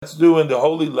Let's do in the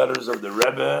Holy Letters of the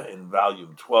Rebbe in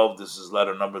volume 12. This is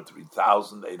letter number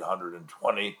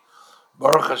 3820.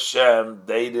 Baruch Hashem,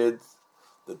 dated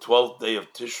the 12th day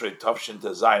of Tishrei Tavshin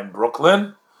Tezai in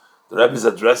Brooklyn. The Rebbe is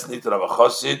addressing it to Rabbi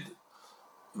Chosid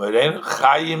Merein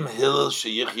Chaim Hillel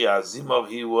Sheyichya Azimov.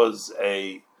 He was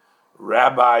a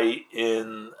rabbi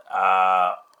in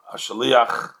a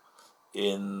shaliach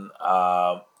in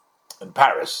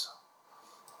Paris.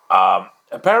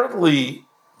 Apparently,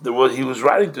 he was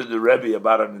writing to the Rebbe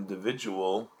about an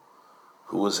individual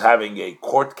who was having a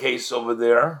court case over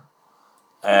there,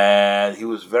 and he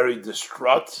was very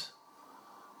distraught.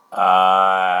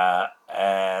 And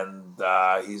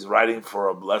he's writing for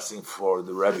a blessing for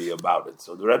the Rebbe about it.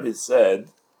 So the Rebbe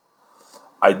said,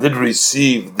 I did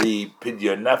receive the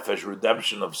Pidyon Nefesh,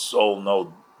 redemption of soul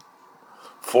note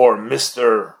for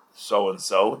Mr.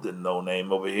 So-and-so, the no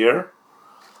name over here,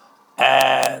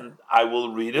 and I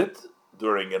will read it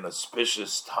during an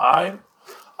auspicious time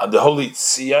on the Holy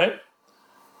Tzion,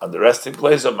 on the resting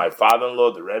place of my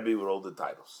father-in-law, the Rebbe, with all the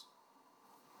titles.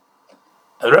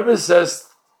 And the Rebbe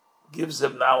gives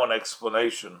him now an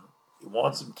explanation. He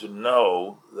wants him to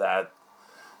know that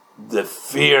the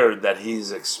fear that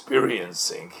he's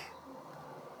experiencing,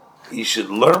 he should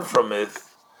learn from it.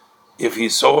 If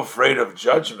he's so afraid of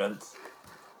judgment,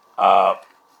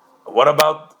 what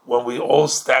about when we all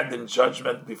stand in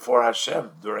judgment before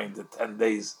Hashem during the 10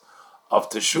 days of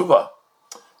Teshuvah?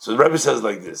 So the Rebbe says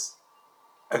like this: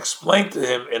 explain to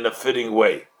him in a fitting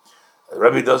way. The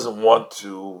Rebbe doesn't want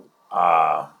to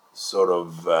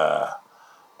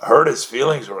hurt his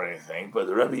feelings or anything, but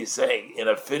the Rebbe is saying in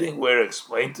a fitting way,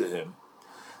 explain to him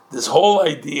this whole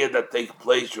idea that take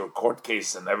place, your court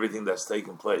case and everything that's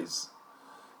taken place,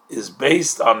 is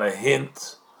based on a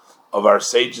hint of our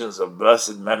sages of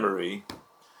blessed memory.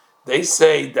 They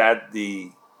say that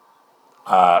the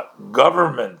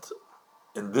government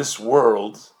in this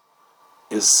world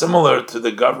is similar to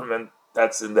the government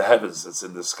that's in the heavens, that's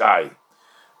in the sky,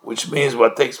 which means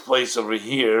what takes place over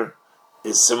here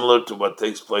is similar to what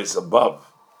takes place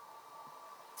above.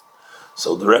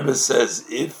 So the Rebbe says,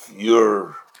 if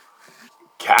your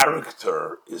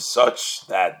character is such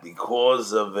that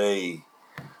because of a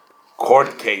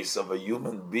court case of a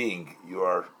human being,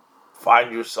 you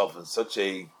find yourself in such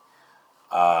a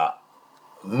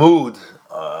mood,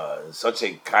 such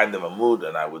a kind of a mood,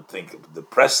 and I would think a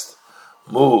depressed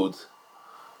mood,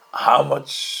 how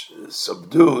much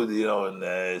subdued,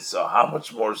 and so how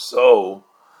much more so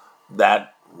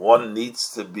that one needs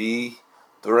to be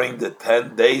during the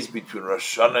 10 days between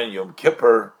Rosh Hashanah and Yom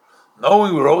Kippur,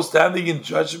 knowing we're all standing in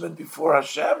judgment before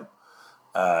Hashem.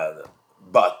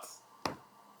 But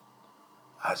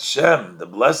Hashem, the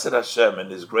blessed Hashem,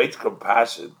 in His great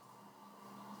compassion.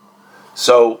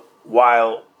 So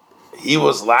while he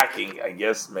was lacking, I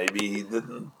guess maybe he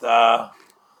didn't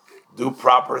do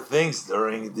proper things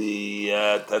during the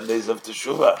 10 days of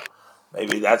Teshuvah.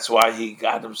 Maybe that's why he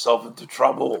got himself into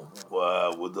trouble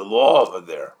with the law over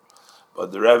there.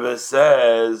 But the Rebbe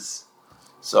says,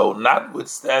 so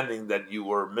notwithstanding that you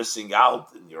were missing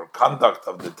out in your conduct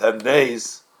of the 10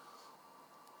 days,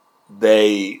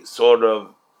 they sort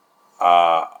of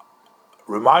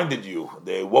reminded you,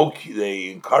 they woke you, they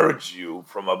encouraged you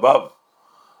from above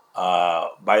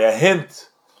by a hint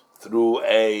through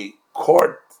a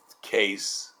court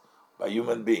case by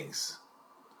human beings.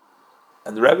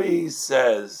 And the Rebbe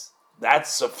says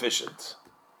that's sufficient.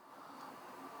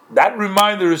 That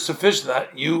reminder is sufficient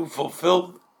that you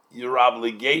fulfilled your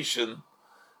obligation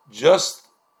just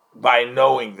by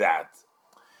knowing that.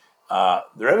 The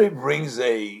Rebbe brings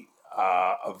a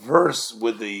verse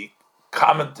with the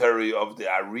commentary of the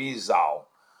Arizal.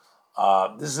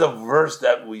 This is a verse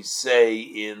that we say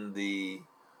in the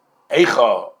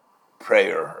Eicha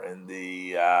prayer, in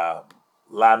the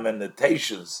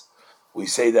Lamentations. We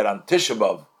say that on Tisha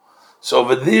B'Av. So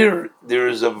over there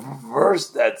is a verse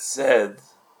that said,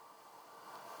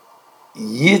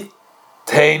 Yitain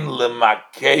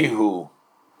lemakehu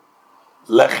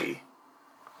lechi,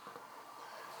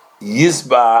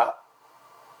 Yizba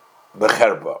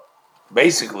becherba.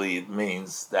 Basically, it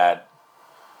means that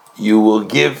you will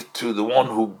give to the one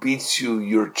who beats you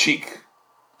your cheek.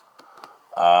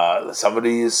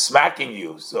 Somebody is smacking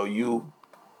you, so you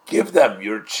give them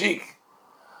your cheek.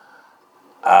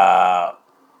 And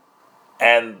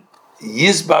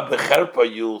Yizba becherpa,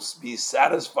 you'll be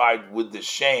satisfied with the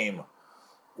shame,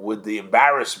 with the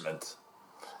embarrassment.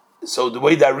 So the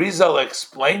way that Rizal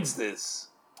explains this,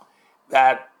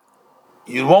 that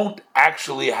you won't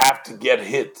actually have to get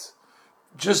hit.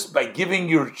 Just by giving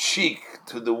your cheek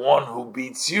to the one who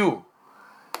beats you,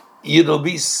 you'll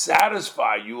be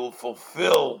satisfied. You will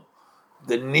fulfill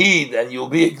the need and you'll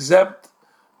be exempt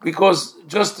because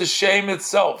just the shame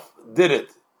itself did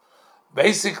it.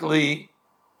 Basically,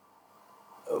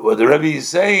 what the Rebbe is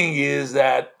saying is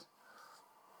that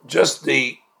just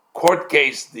the court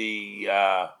case, the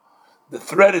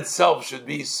threat itself should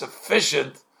be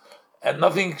sufficient, and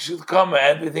nothing should come.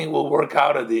 Everything will work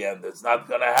out at the end. It's not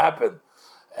going to happen,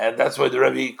 and that's why the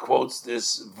Rebbe quotes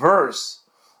this verse,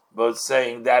 but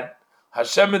saying that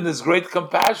Hashem, in His great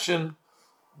compassion,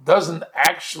 doesn't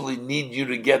actually need you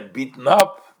to get beaten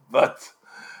up, but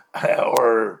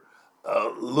or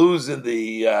lose in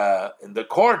the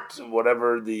court,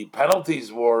 whatever the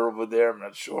penalties were over there. I'm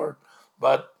not sure,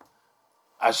 but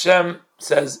Hashem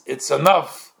says it's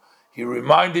enough. He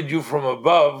reminded you from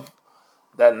above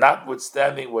that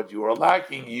notwithstanding what you are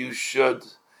lacking, you should.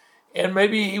 And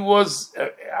maybe he was,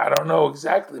 I don't know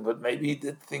exactly, but maybe he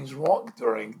did things wrong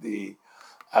during the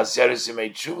Asyeres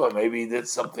Yemei Tshuva. Maybe he did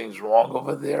some things wrong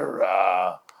over there,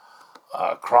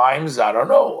 crimes, I don't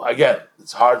know. Again,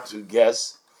 it's hard to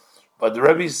guess. But the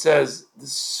Rebbe says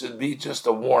this should be just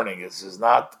a warning. This is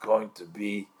not going to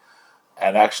be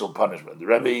an actual punishment. The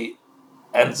Rebbe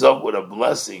ends up with a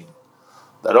blessing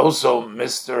that also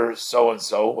Mr.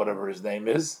 So-and-so, whatever his name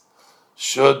is,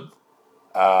 should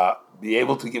be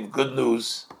able to give good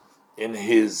news in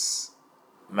his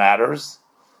matters,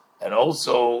 and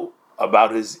also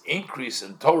about his increase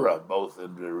in Torah, both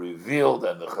in the revealed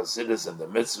and the Chassidus and the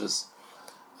mitzvahs.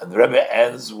 And the Rebbe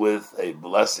ends with a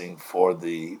blessing for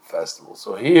the festival.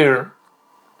 So here,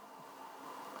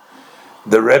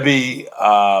 the Rebbe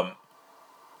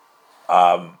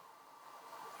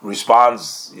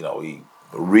responds, he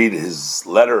read his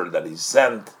letter that he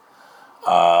sent,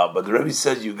 but the Rebbe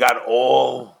says you got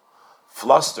all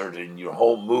flustered in your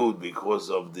whole mood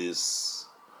because of this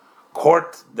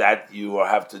court that you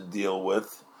have to deal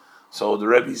with. So the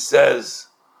Rebbe says,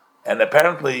 and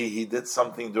apparently he did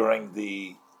something during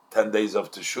the 10 days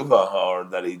of Teshuvah, or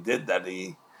that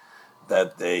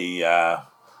they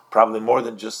probably more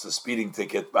than just a speeding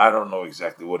ticket. I don't know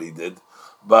exactly what he did,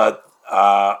 but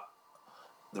the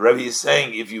Rebbe is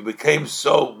saying, if you became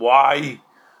so, why,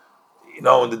 in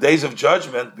the days of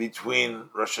judgment between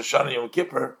Rosh Hashanah and Yom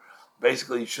Kippur,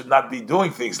 basically you should not be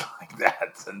doing things like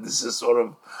that. And this is sort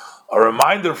of a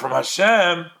reminder from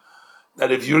Hashem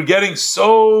that if you're getting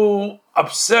so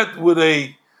upset with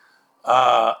a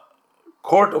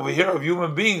court over here of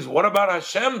human beings, what about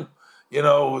Hashem,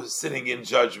 sitting in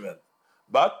judgment?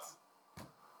 But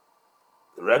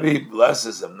the Rebbe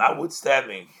blesses him,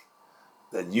 notwithstanding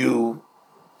that you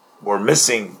were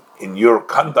missing in your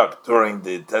conduct during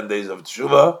the 10 days of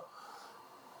Teshuvah,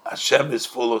 Hashem is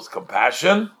full of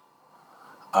compassion.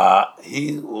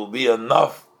 He will be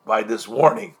enough by this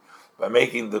warning, by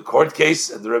making the court case,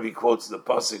 and the Rebbe quotes the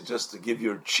pasuk just to give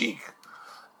your cheek,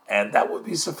 and that would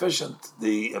be sufficient.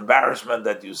 The embarrassment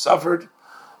that you suffered,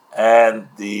 and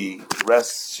the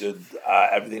rest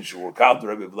everything should work out. The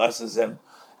Rebbe blesses him,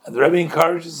 and the Rebbe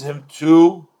encourages him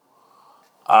to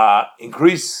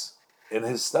increase in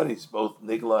his studies, both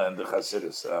Nigla and the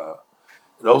Chassidus.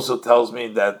 It also tells me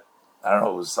that, I don't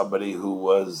know, it was somebody who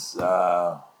was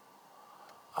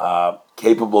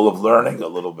capable of learning a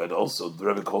little bit. Also, the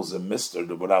Rebbe calls him Mr.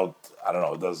 without, I don't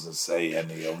know, it doesn't say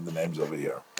any of the names over here.